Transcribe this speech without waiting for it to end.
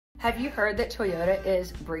Have you heard that Toyota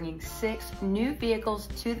is bringing 6 new vehicles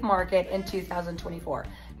to the market in 2024,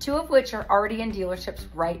 2 of which are already in dealerships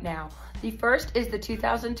right now? The first is the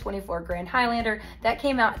 2024 Grand Highlander that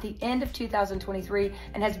came out at the end of 2023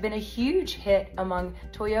 and has been a huge hit among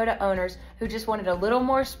Toyota owners who just wanted a little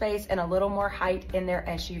more space and a little more height in their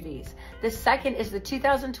SUVs. The second is the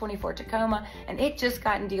 2024 Tacoma, and it just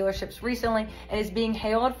got in dealerships recently and is being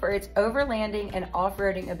hailed for its overlanding and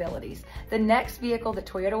off-roading abilities. The next vehicle that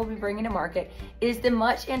Toyota will be bringing to market is the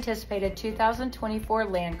much anticipated 2024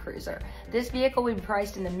 Land Cruiser. This vehicle will be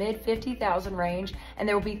priced in the mid $50,000 range, and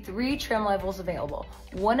there will be 3 trim levels available,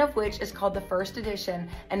 one of which is called the First Edition,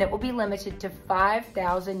 and it will be limited to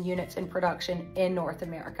 5,000 units in production in North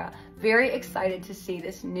America. Very excited to see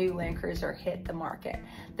this new Land Cruiser hit the market.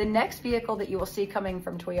 The next vehicle that you will see coming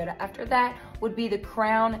from Toyota after that would be the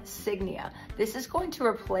Crown Signia. This is going to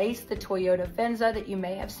replace the Toyota Venza that you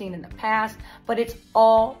may have seen in the past, but it's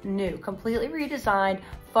all new, completely redesigned,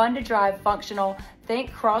 fun to drive, functional.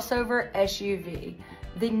 Think crossover SUV.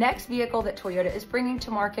 The next vehicle that Toyota is bringing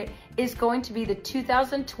to market is going to be the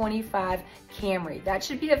 2025 Camry. That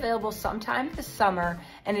should be available sometime this summer,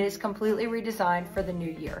 and it is completely redesigned for the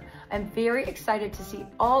new year. I'm very excited to see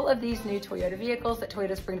all of these new Toyota vehicles that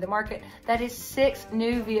Toyota is bringing to the market. That is 6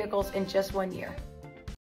 new vehicles in just 1 year.